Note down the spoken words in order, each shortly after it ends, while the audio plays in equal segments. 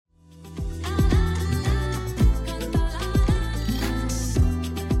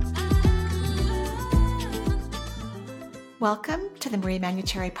Welcome to the Marie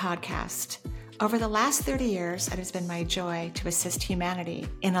Manuchehri podcast. Over the last 30 years, it has been my joy to assist humanity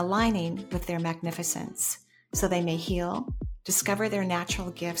in aligning with their magnificence so they may heal, discover their natural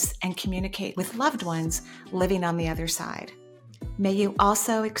gifts, and communicate with loved ones living on the other side. May you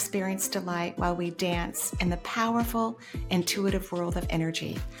also experience delight while we dance in the powerful, intuitive world of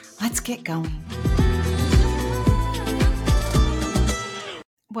energy. Let's get going.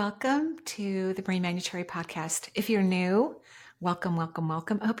 Welcome to the Marie Manuchehri podcast. If you're new, welcome.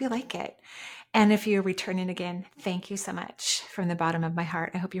 I hope you like it. And if you're returning again, thank you so much from the bottom of my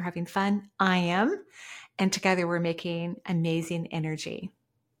heart. I hope you're having fun. I am. And together we're making amazing energy.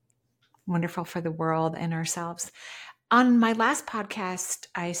 Wonderful for the world and ourselves. On my last podcast,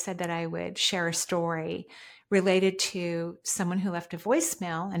 I said that I would share a story related to someone who left a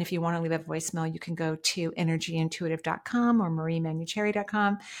voicemail. And if you want to leave a voicemail, you can go to energyintuitive.com or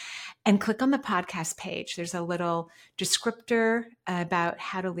mariemanuchehri.com and click on the podcast page. There's a little descriptor about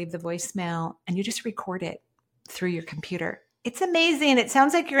how to leave the voicemail, and you just record it through your computer. It's amazing. It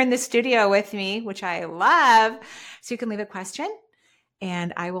sounds like you're in the studio with me, which I love. So you can leave a question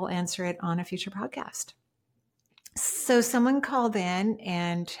and I will answer it on a future podcast. So someone called in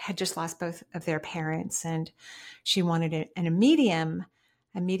and had just lost both of their parents, and she wanted a medium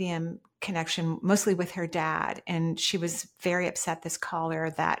connection, mostly with her dad. And she was very upset, this caller,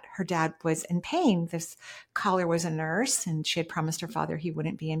 that her dad was in pain. This caller was a nurse, and she had promised her father he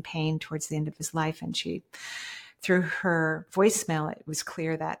wouldn't be in pain towards the end of his life. And she, through her voicemail, it was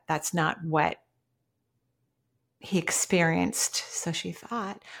clear that that's not what he experienced, so she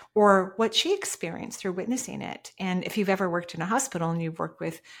thought, or what she experienced through witnessing it. And if you've ever worked in a hospital and you've worked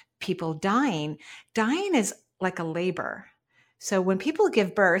with people dying is like a labor. So when people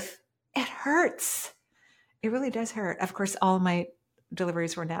give birth, it hurts. It really does hurt. Of course, all my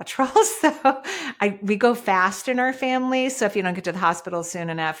deliveries were natural. So we go fast in our family. So if you don't get to the hospital soon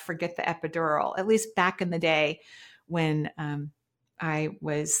enough, forget the epidural. At least back in the day when I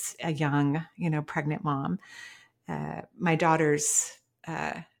was a young, pregnant mom. My daughters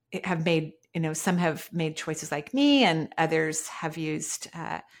have made, some have made choices like me, and others have used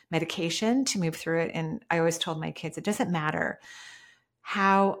medication to move through it. And I always told my kids, it doesn't matter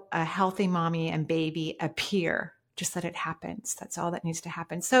how a healthy mommy and baby appear, just that it happens. That's all that needs to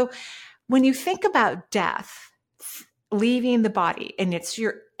happen. So when you think about death, leaving the body, and it's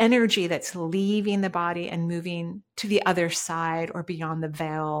your energy that's leaving the body and moving to the other side or beyond the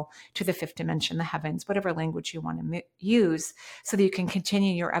veil to the fifth dimension, the heavens, whatever language you want to use, so that you can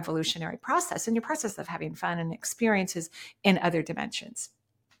continue your evolutionary process and your process of having fun and experiences in other dimensions.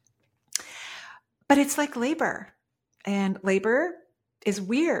 But it's like labor, and labor is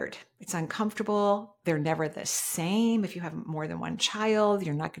weird. It's uncomfortable. They're never the same. If you have more than one child,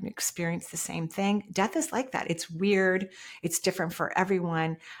 you're not going to experience the same thing. Death is like that. It's weird. It's different for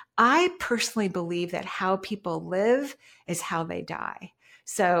everyone. I personally believe that how people live is how they die.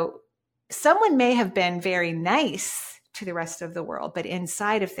 So someone may have been very nice to the rest of the world, but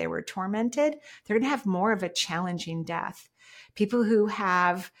inside, if they were tormented, they're going to have more of a challenging death. People who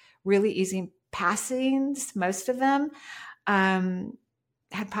have really easy passings, most of them,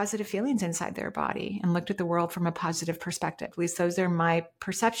 had positive feelings inside their body and looked at the world from a positive perspective. At least those are my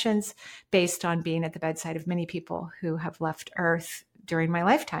perceptions based on being at the bedside of many people who have left Earth during my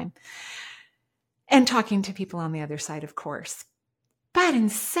lifetime and talking to people on the other side, of course. But in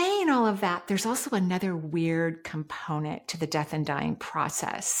saying all of that, there's also another weird component to the death and dying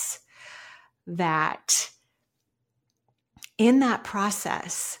process, that in that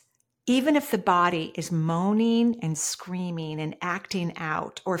process, even if the body is moaning and screaming and acting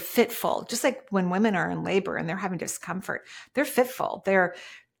out or fitful, just like when women are in labor and they're having discomfort, they're fitful. They're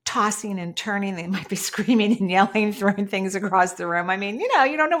tossing and turning. They might be screaming and yelling, throwing things across the room. I mean, you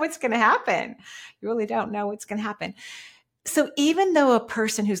don't know what's going to happen. You really don't know what's going to happen. So even though a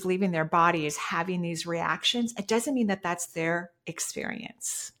person who's leaving their body is having these reactions, it doesn't mean that that's their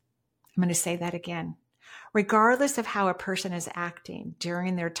experience. I'm going to say that again. Regardless of how a person is acting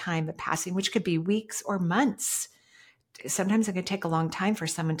during their time of passing, which could be weeks or months, sometimes it can take a long time for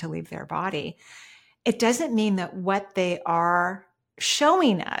someone to leave their body. It doesn't mean that what they are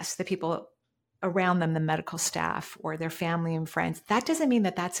showing us, the people around them, the medical staff or their family and friends, that doesn't mean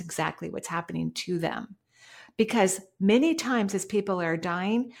that that's exactly what's happening to them. Because many times as people are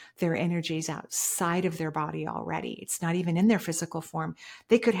dying, their energy is outside of their body already. It's not even in their physical form.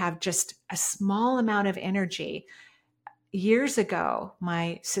 They could have just a small amount of energy. Years ago,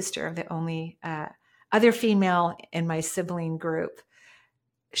 my sister, the only other female in my sibling group,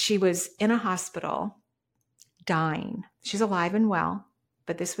 she was in a hospital dying. She's alive and well.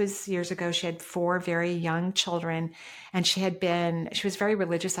 but this was years ago. She had 4 very young children, and she was very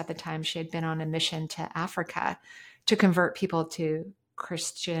religious at the time. She had been on a mission to Africa to convert people to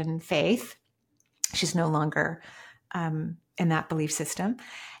Christian faith. She's no longer in that belief system.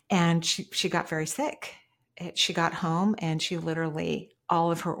 And she got very sick. She got home and she literally,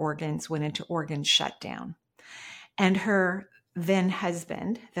 all of her organs went into organ shutdown. And her then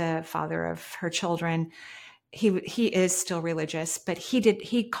husband, the father of her children, he is still religious, but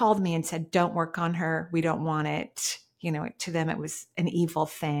he called me and said, don't work on her. We don't want it. To them, it was an evil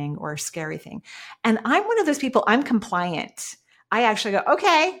thing or a scary thing. And I'm one of those people, I'm compliant. I actually go,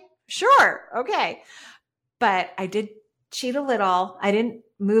 okay, sure. Okay. But I did cheat a little. I didn't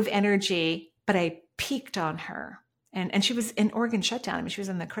move energy, but I peaked on her. And she was in organ shutdown. I mean, she was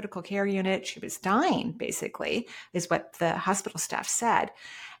in the critical care unit. She was dying, basically, is what the hospital staff said.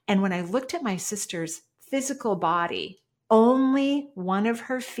 And when I looked at my sister's physical body, only one of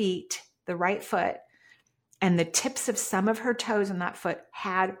her feet, the right foot, and the tips of some of her toes on that foot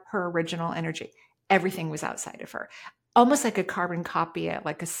had her original energy. Everything was outside of her, almost like a carbon copy,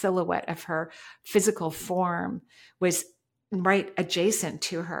 like a silhouette of her physical form was right adjacent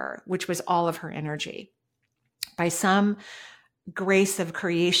to her, which was all of her energy. By some grace of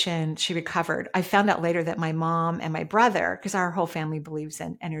creation, she recovered. I found out later that my mom and my brother, because our whole family believes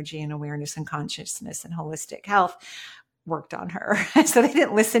in energy and awareness and consciousness and holistic health, worked on her. So they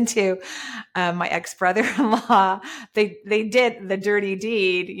didn't listen to my ex-brother-in-law. They did the dirty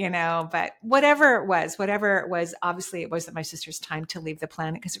deed, but whatever it was, obviously it wasn't my sister's time to leave the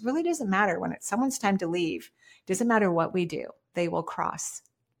planet, because it really doesn't matter when it's someone's time to leave. It doesn't matter what we do. They will cross,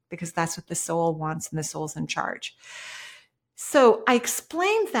 because that's what the soul wants and the soul's in charge. So I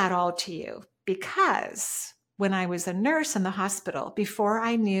explained that all to you because when I was a nurse in the hospital, before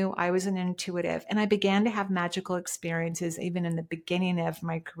I knew I was an intuitive, and I began to have magical experiences even in the beginning of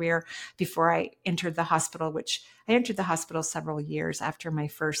my career before I entered the hospital, which I entered the hospital several years after my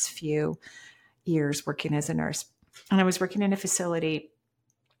first few years working as a nurse. And I was working in a facility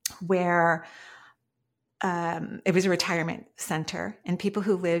where it was a retirement center, and people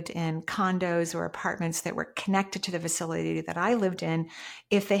who lived in condos or apartments that were connected to the facility that I lived in,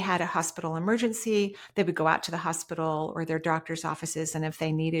 if they had a hospital emergency, they would go out to the hospital or their doctor's offices. And if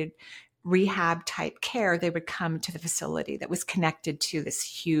they needed rehab type care, they would come to the facility that was connected to this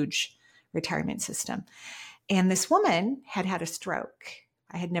huge retirement system. And this woman had had a stroke.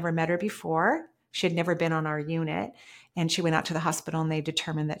 I had never met her before. She had never been on our unit. And she went out to the hospital and they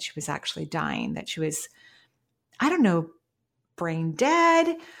determined that she was actually dying, that she was, I don't know, brain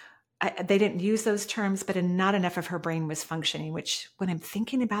dead. They didn't use those terms, but not enough of her brain was functioning, which when I'm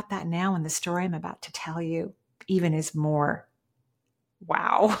thinking about that now and the story I'm about to tell you, even is more,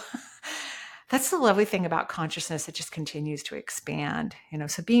 wow. That's the lovely thing about consciousness. It just continues to expand,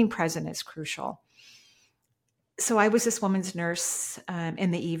 so being present is crucial. So I was this woman's nurse in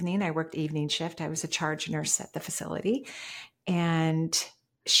the evening. I worked evening shift. I was a charge nurse at the facility, and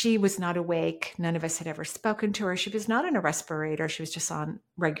she was not awake. None of us had ever spoken to her. She was not on a respirator. She was just on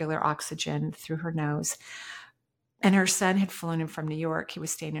regular oxygen through her nose. And her son had flown in from New York. He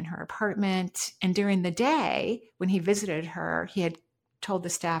was staying in her apartment. And during the day, when he visited her, he had told the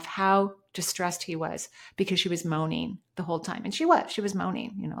staff how distressed he was because she was moaning the whole time. And she was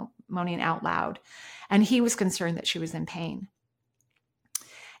moaning, moaning out loud. And he was concerned that she was in pain.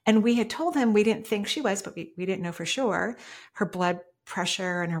 And we had told him we didn't think she was, but we didn't know for sure. Her blood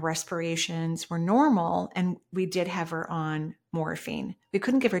pressure and her respirations were normal. And we did have her on morphine. We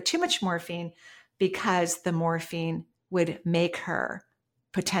couldn't give her too much morphine because the morphine would make her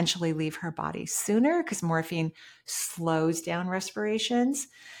potentially leave her body sooner, because morphine slows down respirations.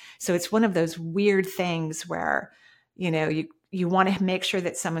 So it's one of those weird things where, you want to make sure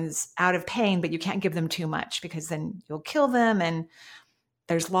that someone's out of pain, but you can't give them too much because then you'll kill them. And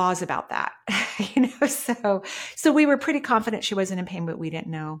there's laws about that, So we were pretty confident she wasn't in pain, but we didn't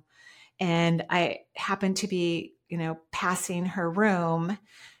know. And I happened to be, passing her room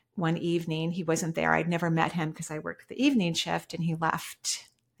one evening. He wasn't there. I'd never met him because I worked the evening shift, and he left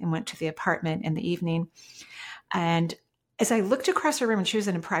and went to the apartment in the evening. And as I looked across her room, and she was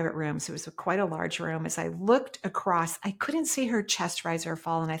in a private room, so it was quite a large room. As I looked across, I couldn't see her chest rise or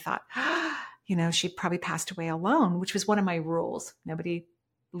fall. And I thought, she probably passed away alone, which was one of my rules. Nobody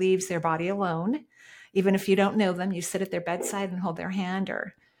leaves their body alone. Even if you don't know them, you sit at their bedside and hold their hand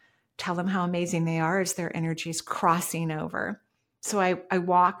or tell them how amazing they are as their energy is crossing over. So I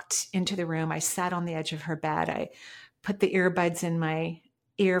walked into the room. I sat on the edge of her bed. I put the earbuds in my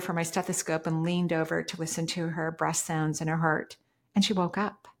ear for my stethoscope and leaned over to listen to her breath sounds and her heart. And she woke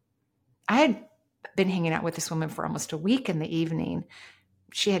up. I had been hanging out with this woman for almost a week in the evening.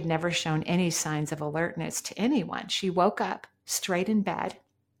 she had never shown any signs of alertness to anyone. She woke up straight in bed,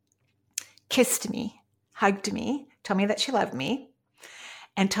 kissed me, hugged me, told me that she loved me,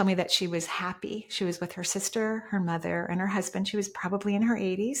 and told me that she was happy. She was with her sister, her mother, and her husband. She was probably in her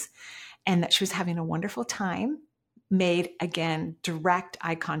 80s, and that she was having a wonderful time. Made, again, direct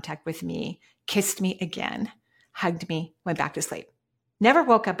eye contact with me, kissed me again, hugged me, went back to sleep. Never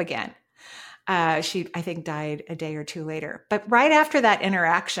woke up again. She, I think, died a day or two later. But right after that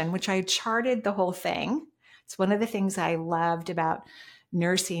interaction, which I charted the whole thing, it's one of the things I loved about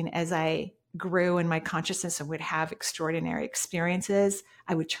nursing as I grew in my consciousness and would have extraordinary experiences,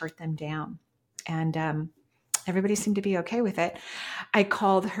 I would chart them down. And everybody seemed to be okay with it. I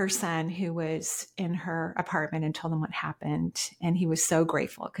called her son, who was in her apartment, and told him what happened. And he was so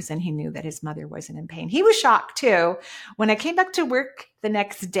grateful, because then he knew that his mother wasn't in pain. He was shocked too. When I came back to work the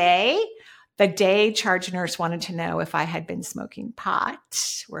next day, the day charge nurse wanted to know if I had been smoking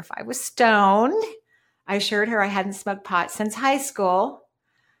pot or if I was stoned. I assured her I hadn't smoked pot since high school.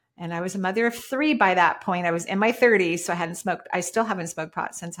 And I was a mother of 3 by that point. I was in my 30s, so I still haven't smoked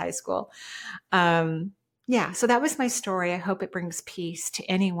pot since high school. Yeah, so that was my story. I hope it brings peace to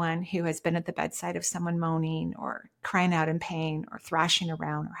anyone who has been at the bedside of someone moaning or crying out in pain or thrashing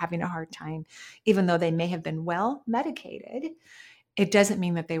around or having a hard time, even though they may have been well medicated. It doesn't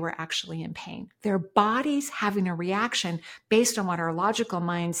mean that they were actually in pain. Their body's having a reaction based on what our logical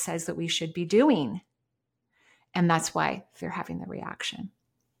mind says that we should be doing. And that's why they're having the reaction.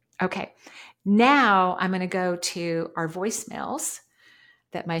 Okay, now I'm going to go to our voicemails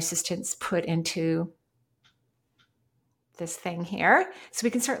that my assistants put into this thing here, so we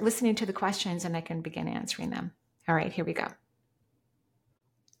can start listening to the questions and I can begin answering them. All right, here we go.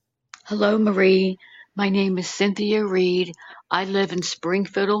 Hello, Marie. My name is Cynthia Reed. I live in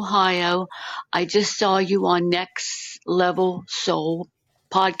Springfield, Ohio. I just saw you on Next Level Soul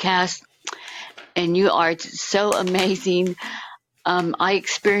podcast, and you are so amazing. I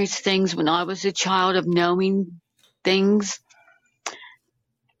experienced things when I was a child of knowing things,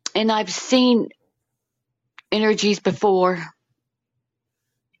 and I've seen energies before,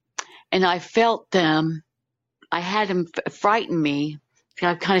 and I felt them. I had them frighten me.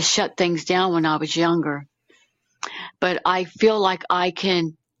 I kind of shut things down when I was younger. But I feel like I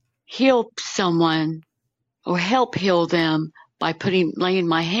can heal someone or help heal them by laying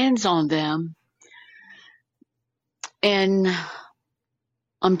my hands on them. And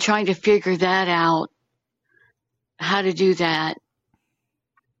I'm trying to figure that out, how to do that.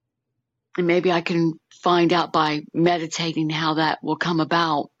 And maybe I can find out by meditating how that will come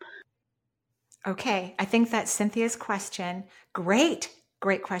about. Okay, I think that's Cynthia's question. Great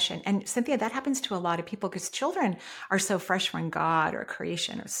question. And Cynthia, that happens to a lot of people because children are so fresh from God or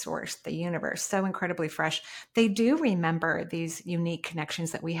creation or source, the universe, so incredibly fresh. They do remember these unique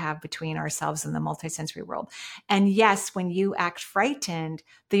connections that we have between ourselves and the multisensory world. And yes, when you act frightened,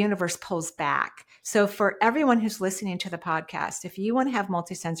 the universe pulls back. So for everyone who's listening to the podcast, if you want to have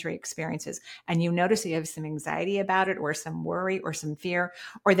multisensory experiences and you notice you have some anxiety about it or some worry or some fear,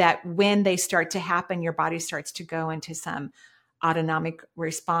 or that when they start to happen, your body starts to go into some autonomic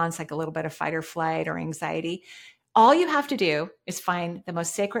response, like a little bit of fight or flight or anxiety, all you have to do is find the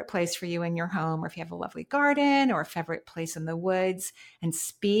most sacred place for you in your home, or if you have a lovely garden or a favorite place in the woods, and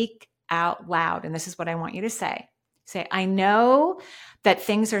speak out loud. And this is what I want you to say. Say, I know that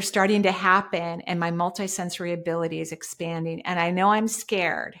things are starting to happen and my multisensory ability is expanding, and I know I'm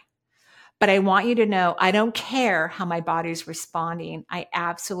scared, but I want you to know I don't care how my body's responding. I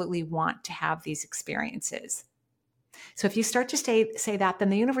absolutely want to have these experiences. So if you start to say that, then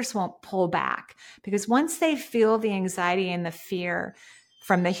the universe won't pull back, because once they feel the anxiety and the fear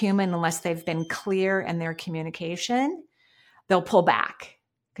from the human, unless they've been clear in their communication, they'll pull back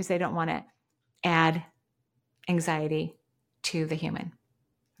because they don't want to add anxiety to the human.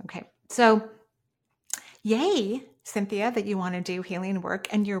 Okay. So yay, Cynthia, that you want to do healing work.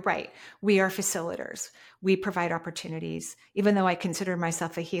 And you're right. We are facilitators. We provide opportunities. Even though I consider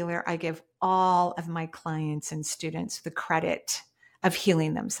myself a healer, I give all of my clients and students the credit of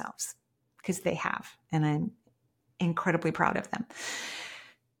healing themselves, because they have, and I'm incredibly proud of them.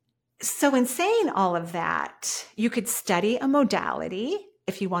 So in saying all of that, you could study a modality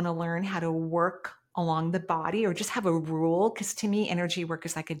if you want to learn how to work along the body, or just have a rule, because to me, energy work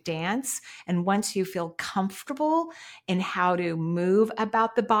is like a dance. And once you feel comfortable in how to move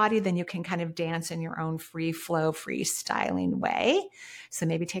about the body, then you can kind of dance in your own free flow, freestyling way. So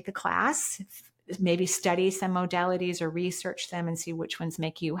maybe take a class, maybe study some modalities or research them and see which ones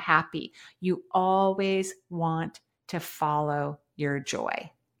make you happy. You always want to follow your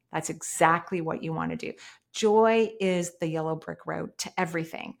joy. That's exactly what you want to do. Joy is the yellow brick road to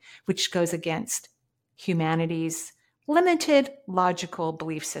everything, which goes against humanity's limited logical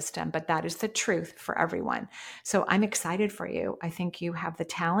belief system, but that is the truth for everyone. So I'm excited for you. I think you have the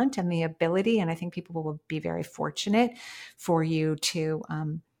talent and the ability, and I think people will be very fortunate for you to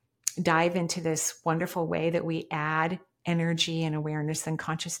dive into this wonderful way that we add energy and awareness and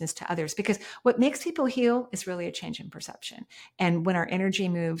consciousness to others. Because what makes people heal is really a change in perception. And when our energy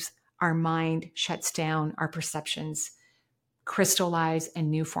moves, our mind shuts down, our perceptions crystallize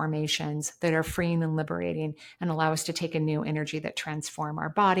in new formations that are freeing and liberating and allow us to take a new energy that transform our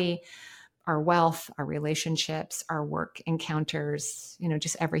body, our wealth, our relationships, our work encounters,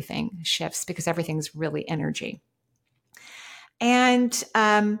 just everything shifts because everything's really energy. And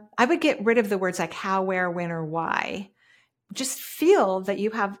I would get rid of the words like how, where, when, or why. Just feel that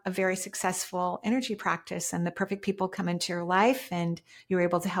you have a very successful energy practice and the perfect people come into your life and you're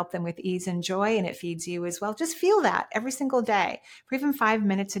able to help them with ease and joy, and it feeds you as well. Just feel that every single day for even 5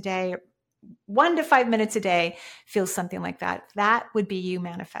 minutes a day, 1 to 5 minutes a day, feel something like that. That would be you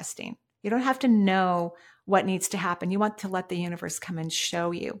manifesting. You don't have to know what needs to happen. You want to let the universe come and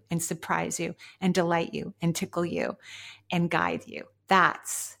show you and surprise you and delight you and tickle you and guide you.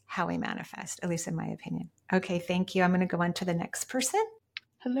 That's how we manifest, at least in my opinion. Okay, thank you. I'm going to go on to the next person.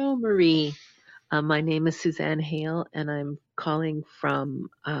 Hello, Marie. My name is Suzanne Hale, and I'm calling from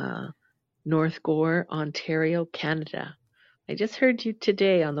North Gore, Ontario, Canada. I just heard you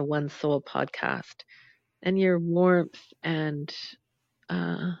today on the One Soul podcast, and your warmth and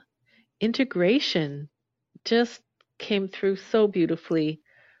integration just came through so beautifully.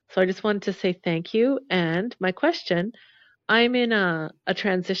 So I just wanted to say thank you. And my question, I'm in a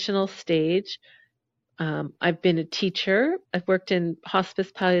transitional stage. I've been a teacher. I've worked in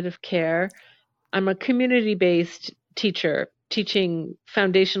hospice palliative care. I'm a community-based teacher, teaching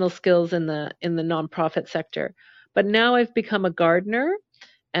foundational skills in the nonprofit sector. But now I've become a gardener,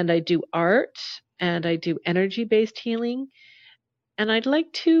 and I do art, and I do energy-based healing. And I'd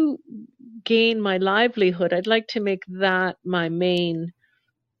like to gain my livelihood. I'd like to make that my main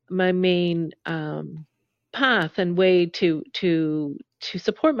path and way to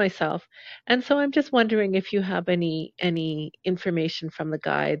support myself. And so I'm just wondering if you have any information from the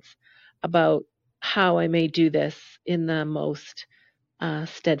guides about how I may do this in the most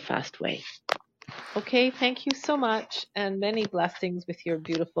steadfast way. Okay, thank you so much, and many blessings with your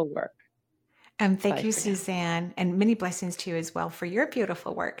beautiful work. Thank you, Suzanne, and many blessings to you as well for your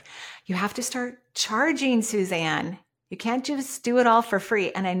beautiful work. You have to start charging, Suzanne. You can't just do it all for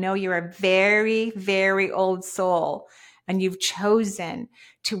free. And I know you're a very, very old soul, and you've chosen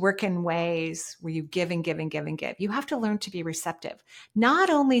to work in ways where you give and give and give and give. You have to learn to be receptive, not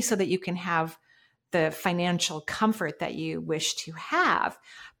only so that you can have the financial comfort that you wish to have,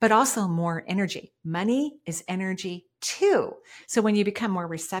 but also more energy. Money is energy too. So when you become more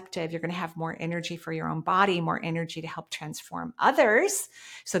receptive, you're going to have more energy for your own body, more energy to help transform others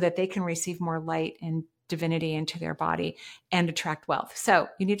so that they can receive more light and divinity into their body and attract wealth. So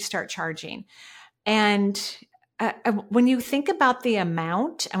you need to start charging. And when you think about the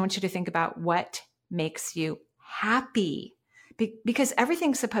amount, I want you to think about what makes you happy. Because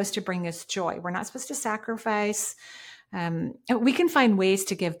everything's supposed to bring us joy. We're not supposed to sacrifice. We can find ways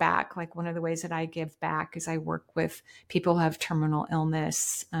to give back. Like one of the ways that I give back is I work with people who have terminal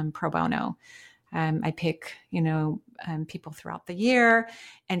illness pro bono. I pick, people throughout the year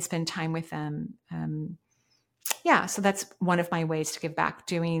and spend time with them. So that's one of my ways to give back.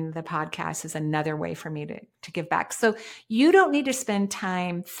 Doing the podcast is another way for me to give back. So you don't need to spend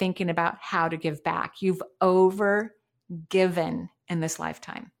time thinking about how to give back. You've given in this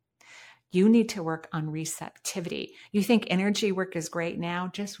lifetime. You need to work on receptivity. You think energy work is great now,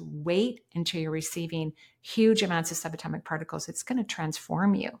 just wait until you're receiving huge amounts of subatomic particles. It's going to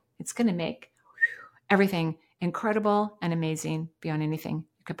transform you. It's going to make everything incredible and amazing beyond anything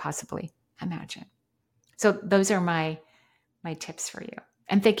you could possibly imagine. So those are my tips for you.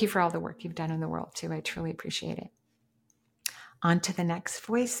 And thank you for all the work you've done in the world too. I truly appreciate it. On to the next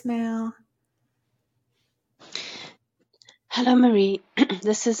voicemail. Hello, Marie.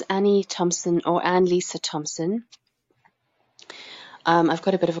 This is Annie Thompson, or Anne-Lisa Thompson. I've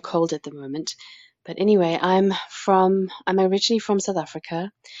got a bit of a cold at the moment. But anyway, I'm originally from South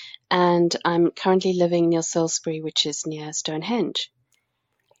Africa, and I'm currently living near Salisbury, which is near Stonehenge.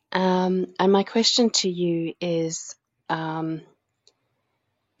 And my question to you is,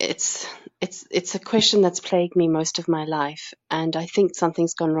 it's a question that's plagued me most of my life, and I think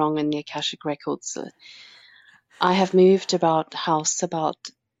something's gone wrong in the Akashic Records. I have moved about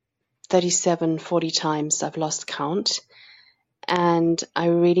 37, 40 times. I've lost count. and I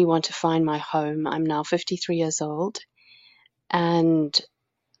really want to find my home. I'm now 53 years old, and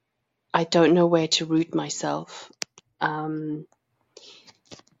I don't know where to root myself. Um,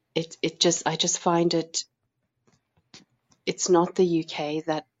 I just find it's not the UK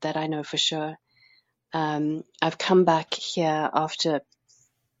that I know for sure. I've come back here after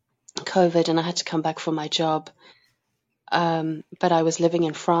COVID, and I had to come back for my job. But I was living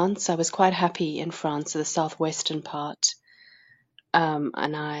in France. I was quite happy in France, the southwestern part. And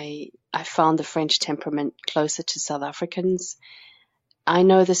I found the French temperament closer to South Africans. I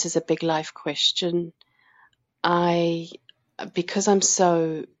know this is a big life question. Because I'm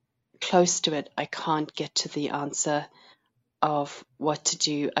so close to it, I can't get to the answer of what to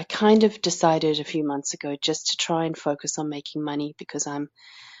do. I kind of decided a few months ago just to try and focus on making money because I'm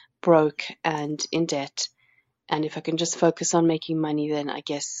broke and in debt. And if I can just focus on making money, then I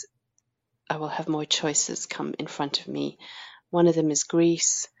guess I will have more choices come in front of me. One of them is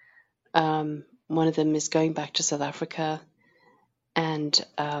Greece. One of them is going back to South Africa. And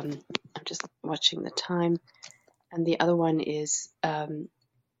I'm just watching the time. And the other one is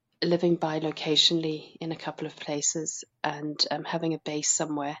living bilocationally in a couple of places and having a base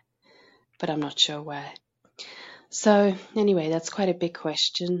somewhere, but I'm not sure where. So anyway, that's quite a big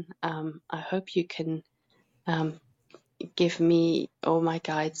question. I hope you can give me, or my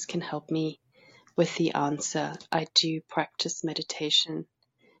guides can help me with the answer. I do practice meditation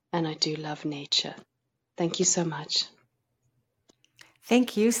and I do love nature. Thank you so much.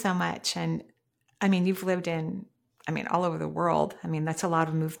 Thank you so much. And I mean, you've lived all over the world. I mean, that's a lot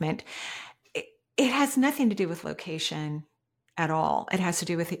of movement. It has nothing to do with location at all. It has to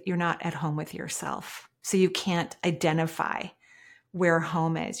do with you're not at home with yourself. So you can't identify where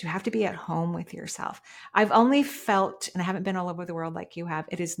home is. You have to be at home with yourself. I've only felt, and I haven't been all over the world like you have,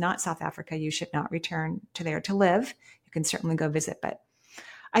 it is not South Africa. You should not return to there to live. You can certainly go visit, but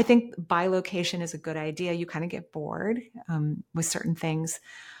I think bilocation is a good idea. You kind of get bored with certain things,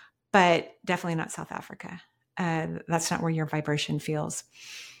 but definitely not South Africa. That's not where your vibration feels.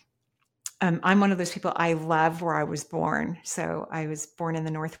 I'm one of those people, I love where I was born. So I was born in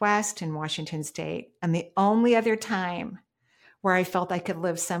the Northwest in Washington State. And the only other time where I felt I could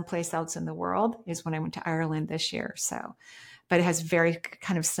live someplace else in the world is when I went to Ireland this year. So, but it has very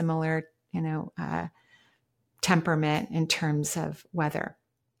kind of similar, temperament in terms of weather.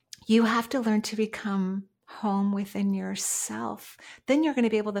 You have to learn to become home within yourself. Then you're going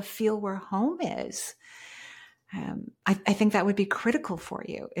to be able to feel where home is. I think that would be critical for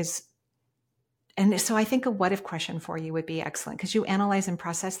you and so I think a what if question for you would be excellent because you analyze and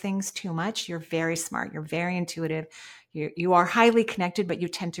process things too much. You're very smart. You're very intuitive. You are highly connected, but you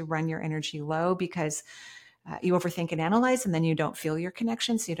tend to run your energy low because you overthink and analyze, and then you don't feel your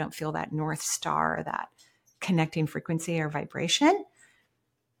connection. So you don't feel that North Star, that connecting frequency or vibration.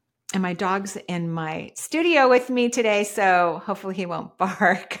 And my dog's in my studio with me today, so hopefully he won't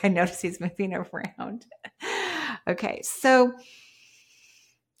bark. I notice he's moving around. Okay, so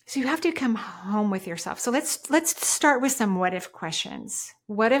you have to come home with yourself. So let's start with some what if questions.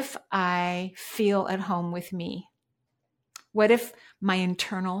 What if I feel at home with me? What if my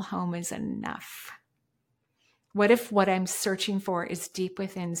internal home is enough? What if what I'm searching for is deep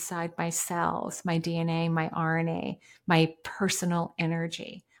within inside my cells, my DNA, my RNA, my personal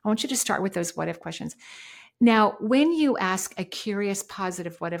energy? I want you to start with those what if questions. Now, when you ask a curious,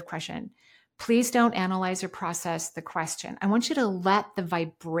 positive what if question, please don't analyze or process the question. I want you to let the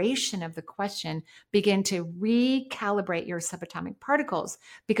vibration of the question begin to recalibrate your subatomic particles,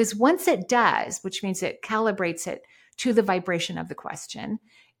 because once it does, which means it calibrates it to the vibration of the question,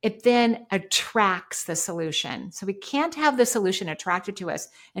 it then attracts the solution. So we can't have the solution attracted to us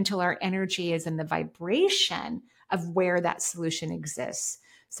until our energy is in the vibration of where that solution exists.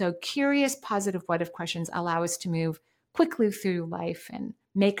 So curious, positive what if questions allow us to move quickly through life and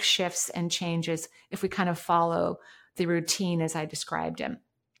make shifts and changes if we kind of follow the routine as I described them.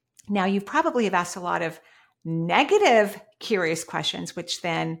 Now, you probably have asked a lot of negative, curious questions, which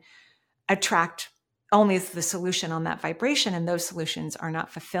then attract only the solution on that vibration, and those solutions are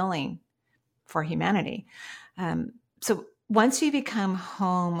not fulfilling for humanity. So once you become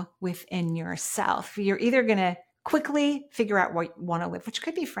home within yourself, you're either going to quickly figure out what you want to live, which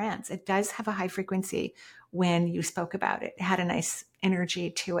could be France. It does have a high frequency when you spoke about it. It had a nice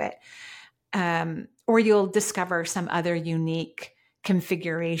energy to it. Or you'll discover some other unique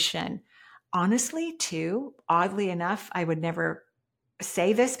configuration. Honestly, too, oddly enough, I would never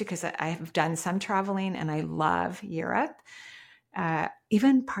say this because I have done some traveling and I love Europe.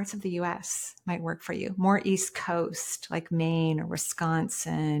 Even parts of the US might work for you. More East Coast, like Maine or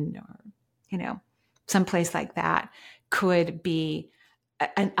Wisconsin, or, someplace like that could be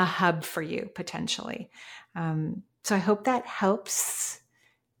a hub for you potentially. So I hope that helps.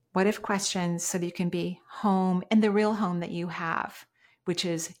 What if questions so that you can be home in the real home that you have, which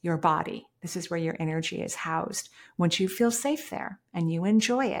is your body. This is where your energy is housed. Once you feel safe there and you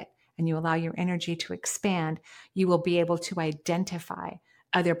enjoy it and you allow your energy to expand, you will be able to identify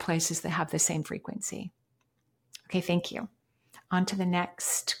other places that have the same frequency. Okay, thank you. On to the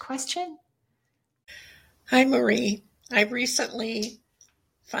next question. Hi, Marie. I recently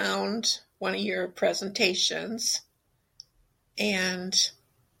found one of your presentations, and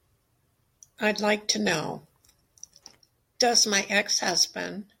I'd like to know, does my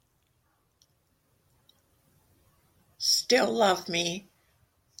ex-husband still love me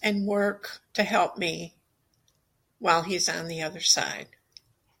and work to help me while he's on the other side?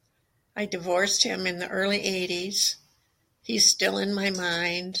 I divorced him in the early 80s. He's still in my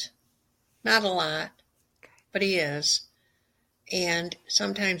mind. Not a lot, but he is. And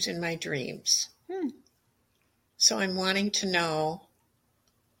sometimes in my dreams. So I'm wanting to know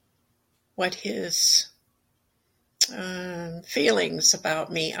what his feelings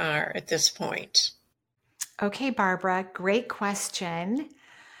about me are at this point. Okay, Barbara, great question.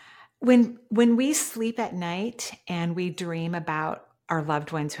 When we sleep at night and we dream about our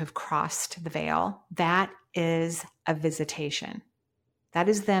loved ones who have crossed the veil, that is a visitation. That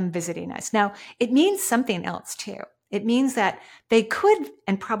is them visiting us. Now, it means something else too. It means that they could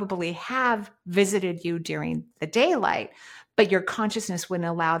and probably have visited you during the daylight, but your consciousness wouldn't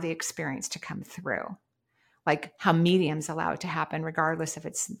allow the experience to come through. Like how mediums allow it to happen, regardless if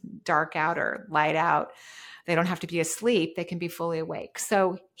it's dark out or light out. They don't have to be asleep. They can be fully awake.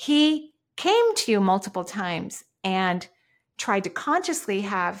 So he came to you multiple times and tried to consciously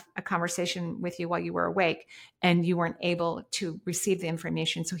have a conversation with you while you were awake, and you weren't able to receive the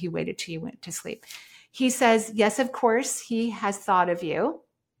information. So he waited till you went to sleep. He says, yes, of course, he has thought of you.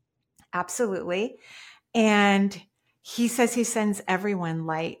 Absolutely. And he says he sends everyone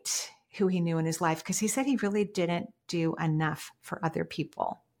light who he knew in his life, because he said he really didn't do enough for other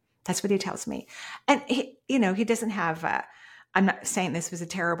people. That's what he tells me. And he doesn't have, I'm not saying this was a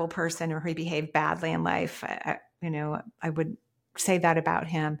terrible person or he behaved badly in life. I would say that about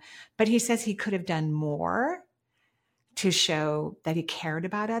him, but he says he could have done more to show that he cared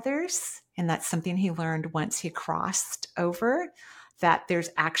about others. And that's something he learned once he crossed over, that there's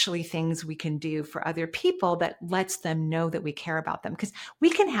actually things we can do for other people that lets them know that we care about them. Because we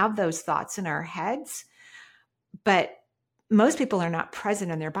can have those thoughts in our heads, but most people are not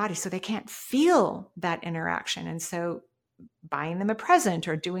present in their body, so they can't feel that interaction. And so buying them a present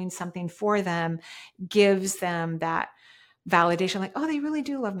or doing something for them gives them that validation, like, oh, they really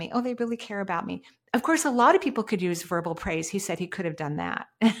do love me. Oh, they really care about me. Of course, a lot of people could use verbal praise. He said he could have done that.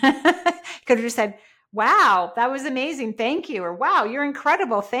 He could have just said, wow, that was amazing. Thank you. Or wow, you're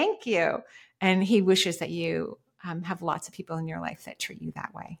incredible. Thank you. And he wishes that you have lots of people in your life that treat you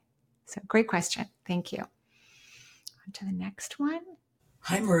that way. So great question. Thank you. On to the next one.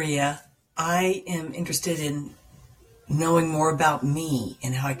 Hi, Maria. I am interested in knowing more about me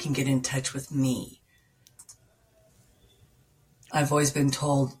and how I can get in touch with me. I've always been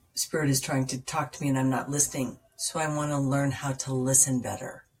told Spirit is trying to talk to me and I'm not listening, so I want to learn how to listen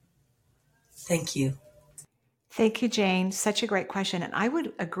better. Thank you. Thank you, Jane. Such a great question. And I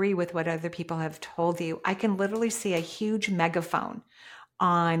would agree with what other people have told you. I can literally see a huge megaphone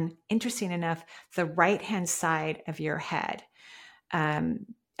on, interesting enough, the right-hand side of your head. I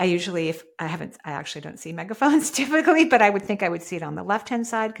actually don't see megaphones typically, but I would think I would see it on the left-hand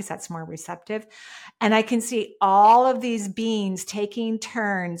side because that's more receptive. And I can see all of these beings taking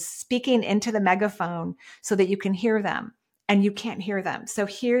turns speaking into the megaphone so that you can hear them, and you can't hear them. So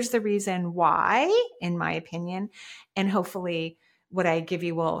here's the reason why, in my opinion, and hopefully what I give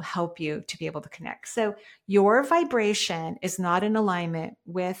you will help you to be able to connect. So your vibration is not in alignment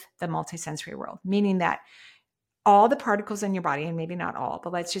with the multisensory world, meaning that all the particles in your body, and maybe not all,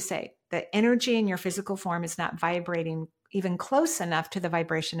 but let's just say the energy in your physical form is not vibrating even close enough to the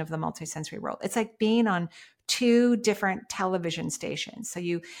vibration of the multisensory world. It's like being on two different television stations. So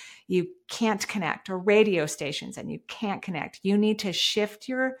you can't connect, or radio stations, and you can't connect. You need to shift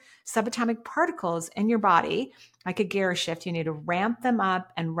your subatomic particles in your body like a gear shift. You need to ramp them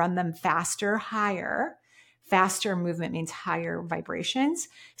up and run them faster, higher. Faster movement means higher vibrations,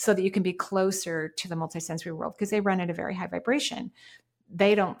 so that you can be closer to the multisensory world, because they run at a very high vibration.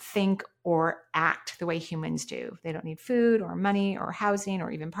 They don't think or act the way humans do. They don't need food or money or housing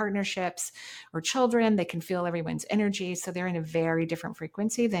or even partnerships or children. They can feel everyone's energy. So they're in a very different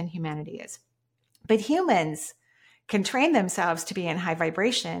frequency than humanity is. But humans can train themselves to be in high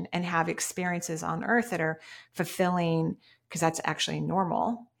vibration and have experiences on earth that are fulfilling, because that's actually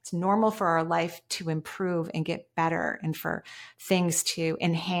normal. It's normal for our life to improve and get better and for things to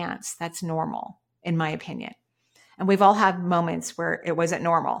enhance. That's normal, in my opinion. And we've all had moments where it wasn't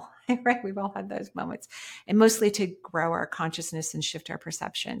normal, right? We've all had those moments, and mostly to grow our consciousness and shift our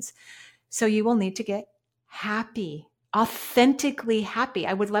perceptions. So you will need to get happy, authentically happy.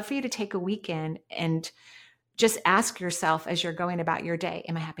 I would love for you to take a weekend and just ask yourself as you're going about your day,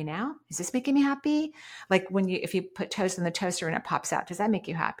 am I happy now? Is this making me happy? Like if you put toast in the toaster and it pops out, does that make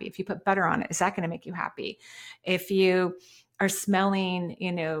you happy? If you put butter on it, is that going to make you happy? If you are smelling,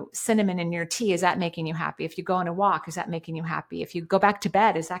 cinnamon in your tea, is that making you happy? If you go on a walk, is that making you happy? If you go back to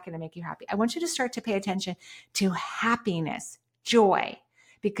bed, is that going to make you happy? I want you to start to pay attention to happiness, joy,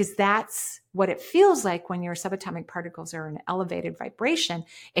 because that's what it feels like when your subatomic particles are in elevated vibration.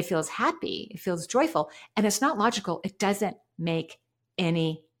 It feels happy. It feels joyful. And it's not logical. It doesn't make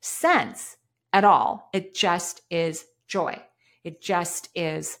any sense at all. It just is joy. It just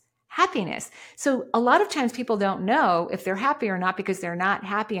is happiness. So a lot of times people don't know if they're happy or not because they're not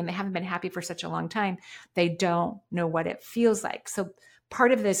happy and they haven't been happy for such a long time. They don't know what it feels like. So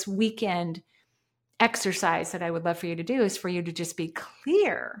part of this weekend exercise that I would love for you to do is for you to just be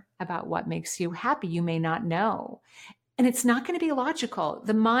clear about what makes you happy. You may not know. And it's not going to be logical.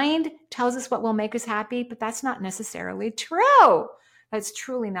 The mind tells us what will make us happy, but that's not necessarily true. That's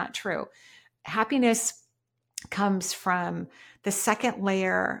truly not true. Happiness comes from the second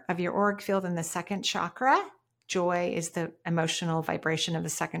layer of your auric field in the second chakra. Joy is the emotional vibration of the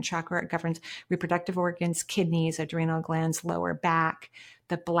second chakra. It governs reproductive organs, kidneys, adrenal glands, lower back,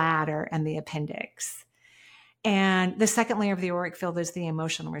 the bladder, and the appendix. And the second layer of the auric field is the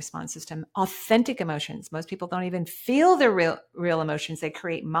emotional response system. Authentic emotions. Most people don't even feel the real emotions. They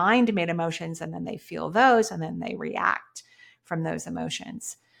create mind-made emotions, and then they feel those, and then they react from those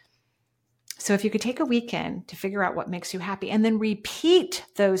emotions. So if you could take a weekend to figure out what makes you happy and then repeat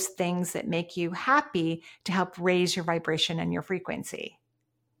those things that make you happy to help raise your vibration and your frequency.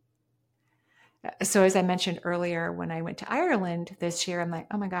 So as I mentioned earlier, when I went to Ireland this year, I'm like,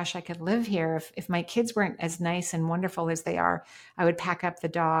 oh my gosh, I could live here. If my kids weren't as nice and wonderful as they are, I would pack up the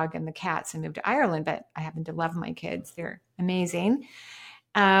dog and the cats and move to Ireland. But I happen to love my kids. They're amazing.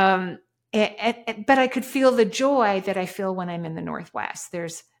 But I could feel the joy that I feel when I'm in the Northwest.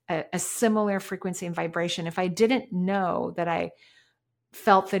 There's a similar frequency and vibration. If I didn't know that I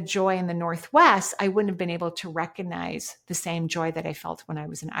felt the joy in the Northwest, I wouldn't have been able to recognize the same joy that I felt when I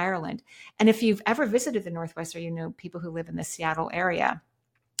was in Ireland. And if you've ever visited the Northwest, or you know people who live in the Seattle area,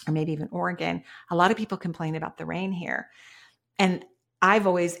 or maybe even Oregon, a lot of people complain about the rain here. And I've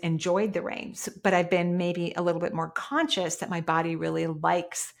always enjoyed the rain, but I've been maybe a little bit more conscious that my body really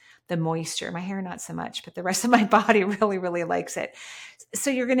likes the moisture. My hair, not so much, but the rest of my body really, really likes it. So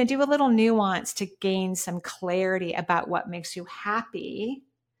you're going to do a little nuance to gain some clarity about what makes you happy.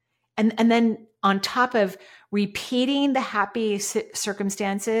 And then on top of repeating the happy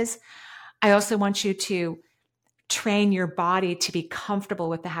circumstances, I also want you to train your body to be comfortable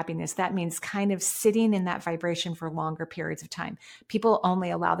with the happiness. That means kind of sitting in that vibration for longer periods of time. People only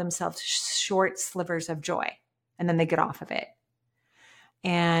allow themselves short slivers of joy, and then they get off of it.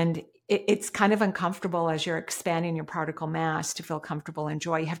 And it's kind of uncomfortable as you're expanding your particle mass to feel comfortable in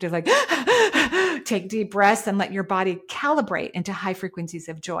joy. You have to take deep breaths and let your body calibrate into high frequencies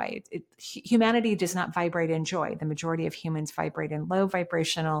of joy. Humanity does not vibrate in joy. The majority of humans vibrate in low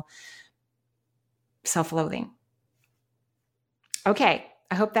vibrational self-loathing. Okay,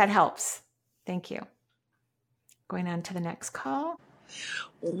 I hope that helps. Thank you. Going on to the next call.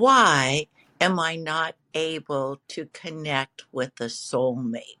 Why am I not able to connect with a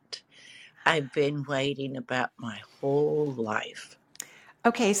soulmate? I've been waiting about my whole life.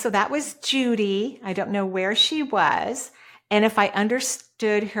 Okay, so that was Judy. I don't know where she was. And if I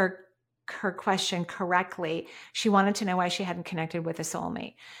understood her question correctly, she wanted to know why she hadn't connected with a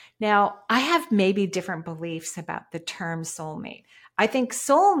soulmate. Now, I have maybe different beliefs about the term soulmate. I think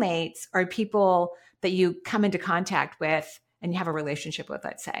soulmates are people that you come into contact with and you have a relationship with,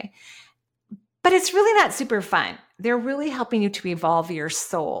 let's say. But it's really not super fun. They're really helping you to evolve your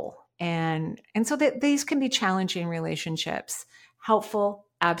soul. And so these can be challenging relationships. Helpful,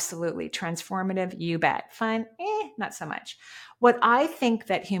 absolutely. Transformative, you bet. Fun, not so much. What I think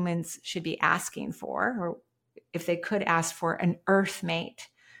that humans should be asking for, or if they could ask for, an earth mate,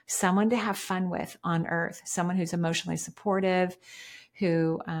 someone to have fun with on earth, someone who's emotionally supportive,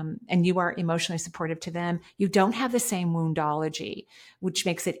 who, and you are emotionally supportive to them, you don't have the same woundology, which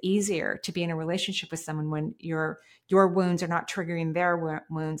makes it easier to be in a relationship with someone when your wounds are not triggering their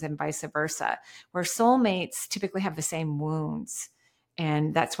wounds and vice versa. Where soulmates typically have the same wounds.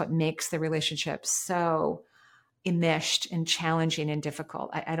 And that's what makes the relationship so enmeshed and challenging and difficult.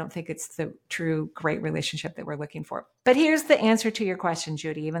 I don't think it's the true great relationship that we're looking for. But here's the answer to your question,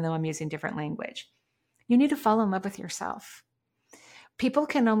 Judy, even though I'm using different language. You need to fall in love with yourself. People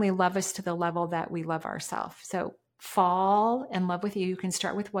can only love us to the level that we love ourselves. So fall in love with you. You can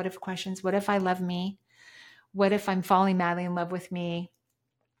start with what if questions. What if I love me? What if I'm falling madly in love with me?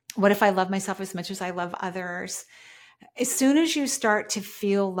 What if I love myself as much as I love others? As soon as you start to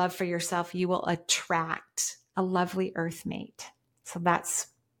feel love for yourself, you will attract a lovely earth mate. So that's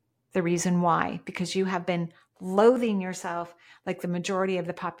the reason why, because you have been loathing yourself like the majority of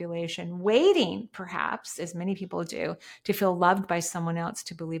the population, waiting perhaps, as many people do, to feel loved by someone else,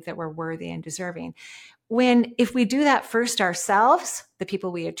 to believe that we're worthy and deserving. If we do that first ourselves, the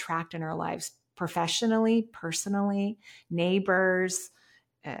people we attract in our lives, professionally, personally, neighbors,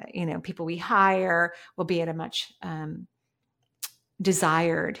 people we hire, will be at a much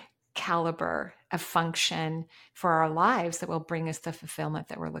desired caliber of function for our lives that will bring us the fulfillment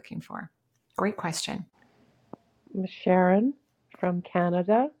that we're looking for. Great question. Sharon from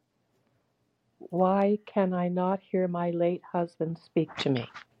Canada. Why can I not hear my late husband speak to me?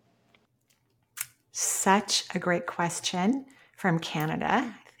 Such a great question from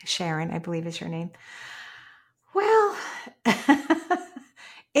Canada. Sharon, I believe is your name. Well,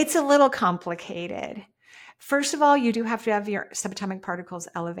 it's a little complicated. First of all, you do have to have your subatomic particles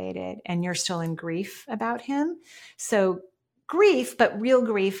elevated, and you're still in grief about him. So grief, but real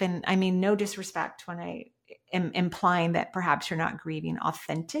grief, and I mean no disrespect when I am implying that perhaps you're not grieving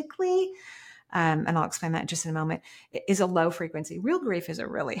authentically, and I'll explain that in just in a moment, is a low frequency. Real grief is a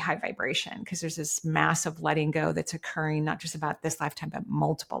really high vibration because there's this massive letting go that's occurring, not just about this lifetime, but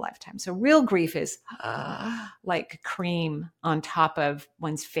multiple lifetimes. So real grief is like cream on top of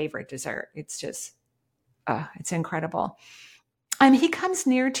one's favorite dessert. It's just, it's incredible. He comes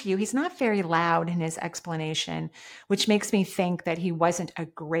near to you. He's not very loud in his explanation, which makes me think that he wasn't a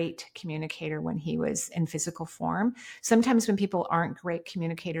great communicator when he was in physical form. Sometimes when people aren't great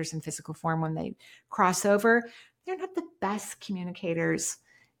communicators in physical form, when they cross over, they're not the best communicators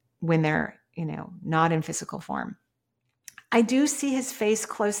when they're, not in physical form. I do see his face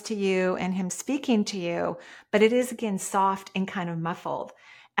close to you and him speaking to you, but it is, again, soft and kind of muffled.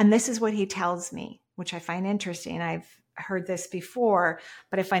 And this is what he tells me, which I find interesting. I've heard this before,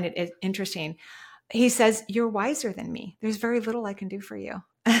 but I find it interesting. He says, "You're wiser than me. There's very little I can do for you."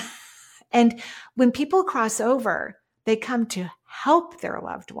 And when people cross over, they come to help their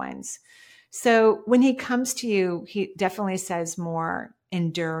loved ones. So when he comes to you, he definitely says more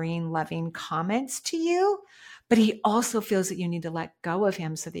enduring, loving comments to you, but he also feels that you need to let go of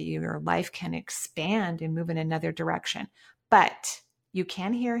him so that your life can expand and move in another direction. But you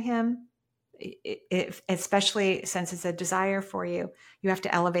can hear him. Especially since it's a desire for you, you have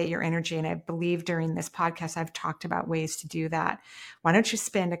to elevate your energy. And I believe during this podcast, I've talked about ways to do that. Why don't you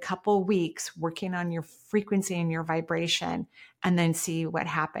spend a couple weeks working on your frequency and your vibration and then see what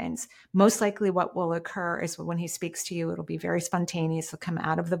happens? Most likely what will occur is when he speaks to you, it'll be very spontaneous. It'll come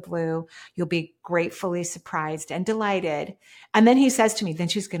out of the blue. You'll be gratefully surprised and delighted. And then he says to me, then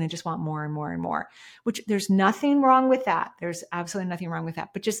she's going to just want more and more and more, which there's nothing wrong with that. There's absolutely nothing wrong with that.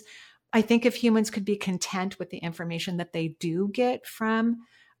 But just, I think if humans could be content with the information that they do get from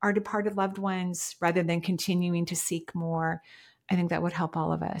our departed loved ones, rather than continuing to seek more, I think that would help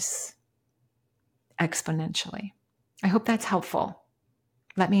all of us exponentially. I hope that's helpful.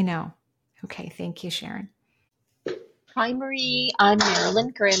 Let me know. Okay. Thank you, Sharon. Hi, Marie. I'm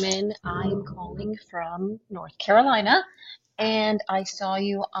Marilyn Grimmin. I'm calling from North Carolina, and I saw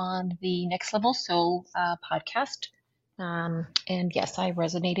you on the Next Level Soul podcast. And yes, I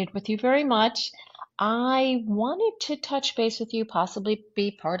resonated with you very much. I wanted to touch base with you, possibly be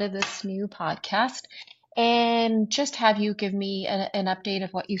part of this new podcast, and just have you give me an update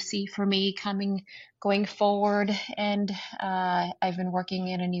of what you see for me going forward. And I've been working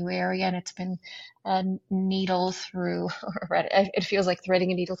in a new area, and it's been a needle through, it feels like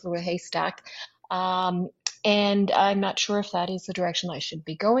threading a needle through a haystack. And I'm not sure if that is the direction I should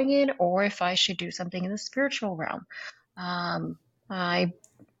be going in, or if I should do something in the spiritual realm. I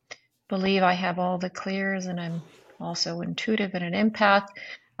believe I have all the clears, and I'm also intuitive and an empath.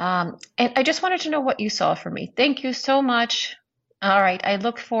 And I just wanted to know what you saw for me. Thank you so much. All right. I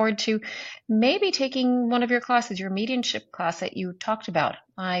look forward to maybe taking one of your classes, your mediumship class that you talked about.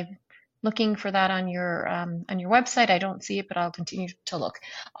 I looking for that on your website. I don't see it, but I'll continue to look.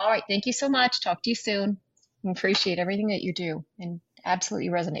 All right. Thank you so much. Talk to you soon. Appreciate everything that you do and absolutely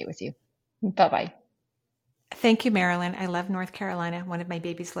resonate with you. Bye-bye. Thank you, Marilyn. I love North Carolina. One of my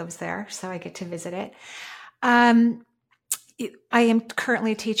babies lives there, so I get to visit it. I am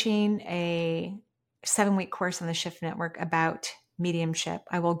currently teaching a 7-week course on the Shift Network about mediumship.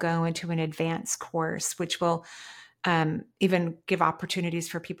 I will go into an advanced course, which will even give opportunities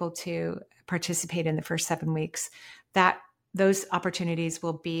for people to participate in the first 7 weeks. Those opportunities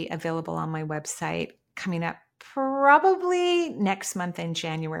will be available on my website coming up probably next month in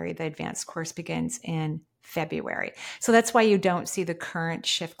January. The advanced course begins in February. So that's why you don't see the current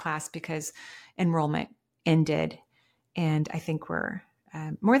Shift class, because enrollment ended. And I think we're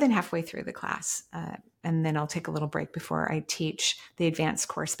more than halfway through the class. And then I'll take a little break before I teach the advanced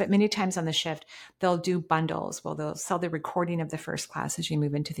course. But many times on the Shift, they'll do bundles. Well, they'll sell the recording of the first class as you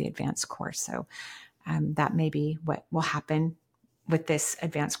move into the advanced course. So that may be what will happen with this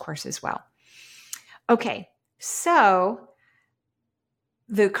advanced course as well. Okay, so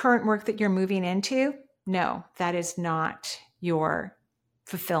the current work that you're moving into, no, that is not your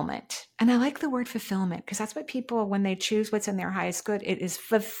fulfillment. And I like the word fulfillment because that's what people, when they choose what's in their highest good, it is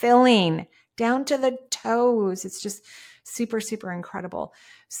fulfilling down to the toes. It's just super, super incredible.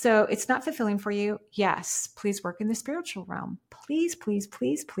 So it's not fulfilling for you. Yes, please work in the spiritual realm. Please, please,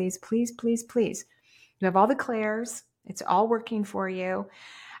 please, please, please, please, please. You have all the clairs. It's all working for you.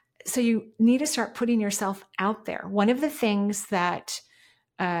 So you need to start putting yourself out there. One of the things that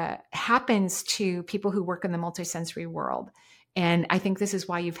happens to people who work in the multisensory world, and I think this is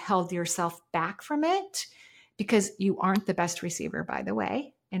why you've held yourself back from it, because you aren't the best receiver, by the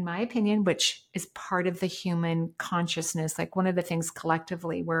way, in my opinion, which is part of the human consciousness. Like one of the things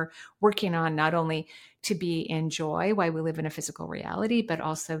collectively we're working on, not only to be in joy while we live in a physical reality, but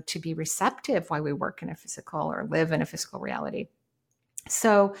also to be receptive while we work in a physical or live in a physical reality.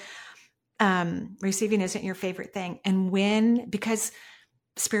 So receiving isn't your favorite thing. And because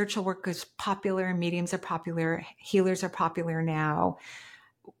spiritual work is popular, mediums are popular, healers are popular now,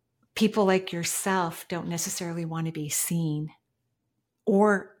 people like yourself don't necessarily want to be seen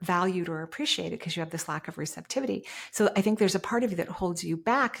or valued or appreciated because you have this lack of receptivity. So I think there's a part of you that holds you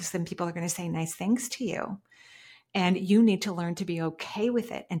back, because then people are going to say nice things to you. And you need to learn to be okay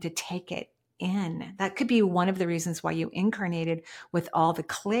with it and to take it in. That could be one of the reasons why you incarnated with all the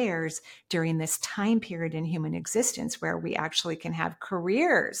clairs during this time period in human existence, where we actually can have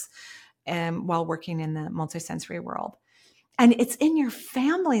careers while working in the multisensory world. And it's in your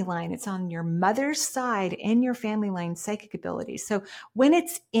family line. It's on your mother's side in your family line psychic abilities. So when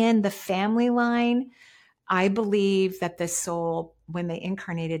it's in the family line, I believe that the soul, when they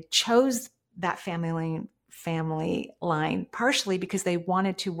incarnated, chose that family line partially because they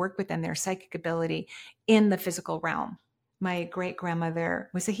wanted to work within their psychic ability in the physical realm. My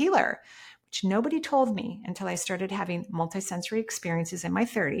great-grandmother was a healer, which nobody told me until I started having multisensory experiences in my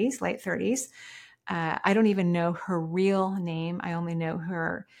 30s, late 30s. I don't even know her real name. I only know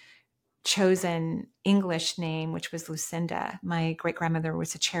her chosen English name, which was Lucinda. My great-grandmother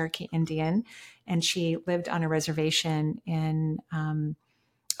was a Cherokee Indian, and she lived on a reservation in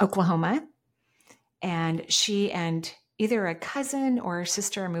Oklahoma. And she and either a cousin or a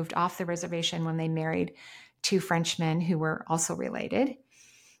sister moved off the reservation when they married 2 Frenchmen who were also related.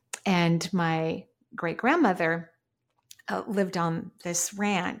 And my great-grandmother lived on this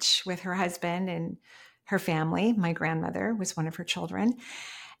ranch with her husband and her family. My grandmother was one of her children.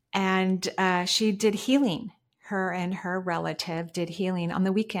 And she did healing. Her and her relative did healing. On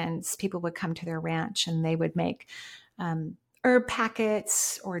the weekends, people would come to their ranch and they would make herb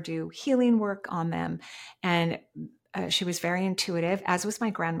packets or do healing work on them. And she was very intuitive, as was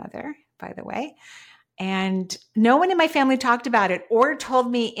my grandmother, by the way. And no one in my family talked about it or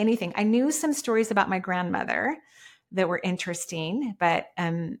told me anything. I knew some stories about my grandmother that were interesting, but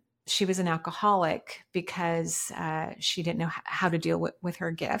she was an alcoholic because she didn't know how to deal with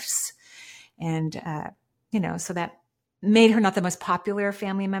her gifts. And, so that made her not the most popular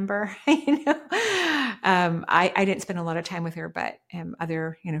family member. I didn't spend a lot of time with her, but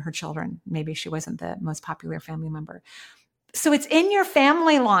her children, maybe she wasn't the most popular family member. So it's in your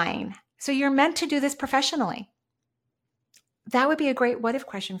family line. So you're meant to do this professionally. That would be a great what if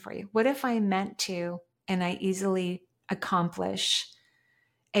question for you. What if I meant to, and I easily accomplish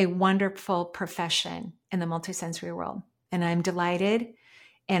a wonderful profession in the multisensory world? And I'm delighted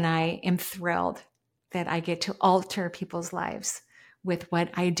and I am thrilled that I get to alter people's lives with what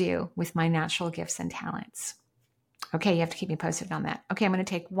I do with my natural gifts and talents. Okay, you have to keep me posted on that. Okay, I'm going to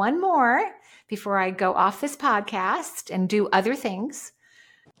take one more before I go off this podcast and do other things.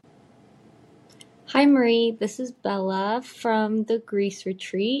 Hi, Marie. This is Bella from the Greece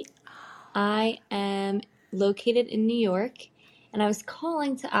retreat. I am located in New York, and I was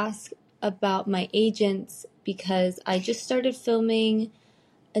calling to ask about my agents because I just started filming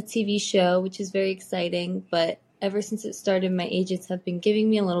a TV show, which is very exciting. But ever since it started, my agents have been giving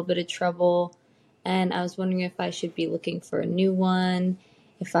me a little bit of trouble, and I was wondering if I should be looking for a new one,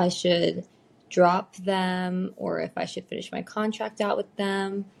 if I should drop them, or if I should finish my contract out with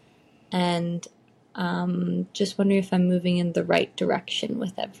them. And just wondering if I'm moving in the right direction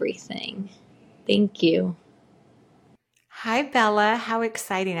with everything. Thank you. Hi, Bella. How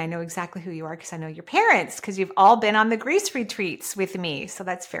exciting. I know exactly who you are because I know your parents, because you've all been on the Greece retreats with me. So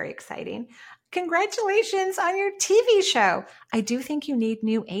that's very exciting. Congratulations on your TV show. I do think you need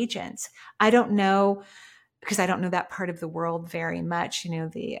new agents. I don't know, because I don't know that part of the world very much,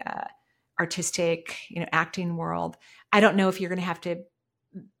 the artistic, acting world. I don't know if you're going to have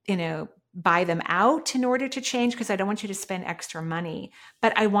to, buy them out in order to change, because I don't want you to spend extra money.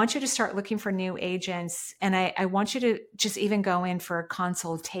 But I want you to start looking for new agents. And I want you to just even go in for a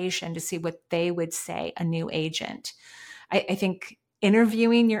consultation to see what they would say, a new agent. I think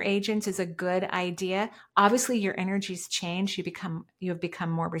interviewing your agents is a good idea. Obviously, your energies change. You have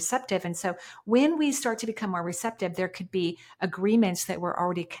become more receptive. And so when we start to become more receptive, there could be agreements that we're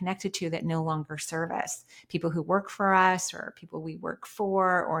already connected to that no longer serve us. People who work for us, or people we work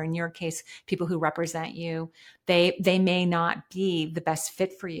for, or in your case, people who represent you, they may not be the best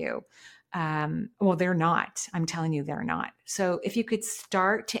fit for you. Well, they're not. I'm telling you, they're not. So if you could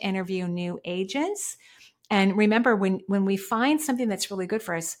start to interview new agents. And remember, when we find something that's really good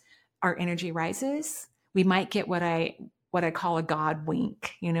for us, our energy rises. We might get what I call a God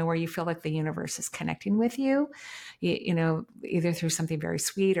wink, where you feel like the universe is connecting with you, either through something very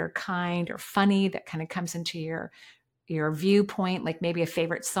sweet or kind or funny that kind of comes into your viewpoint, like maybe a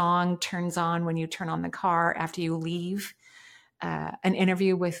favorite song turns on when you turn on the car after you leave an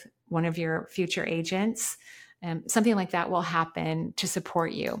interview with one of your future agents. Something like that will happen to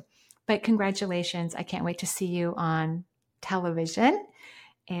support you. But congratulations. I can't wait to see you on television.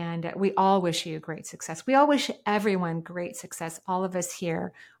 And we all wish you great success. We all wish everyone great success. All of us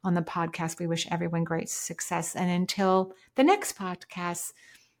here on the podcast, we wish everyone great success. And until the next podcast,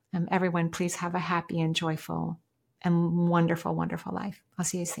 everyone, please have a happy and joyful and wonderful, wonderful life. I'll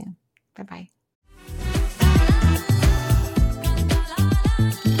see you soon. Bye-bye.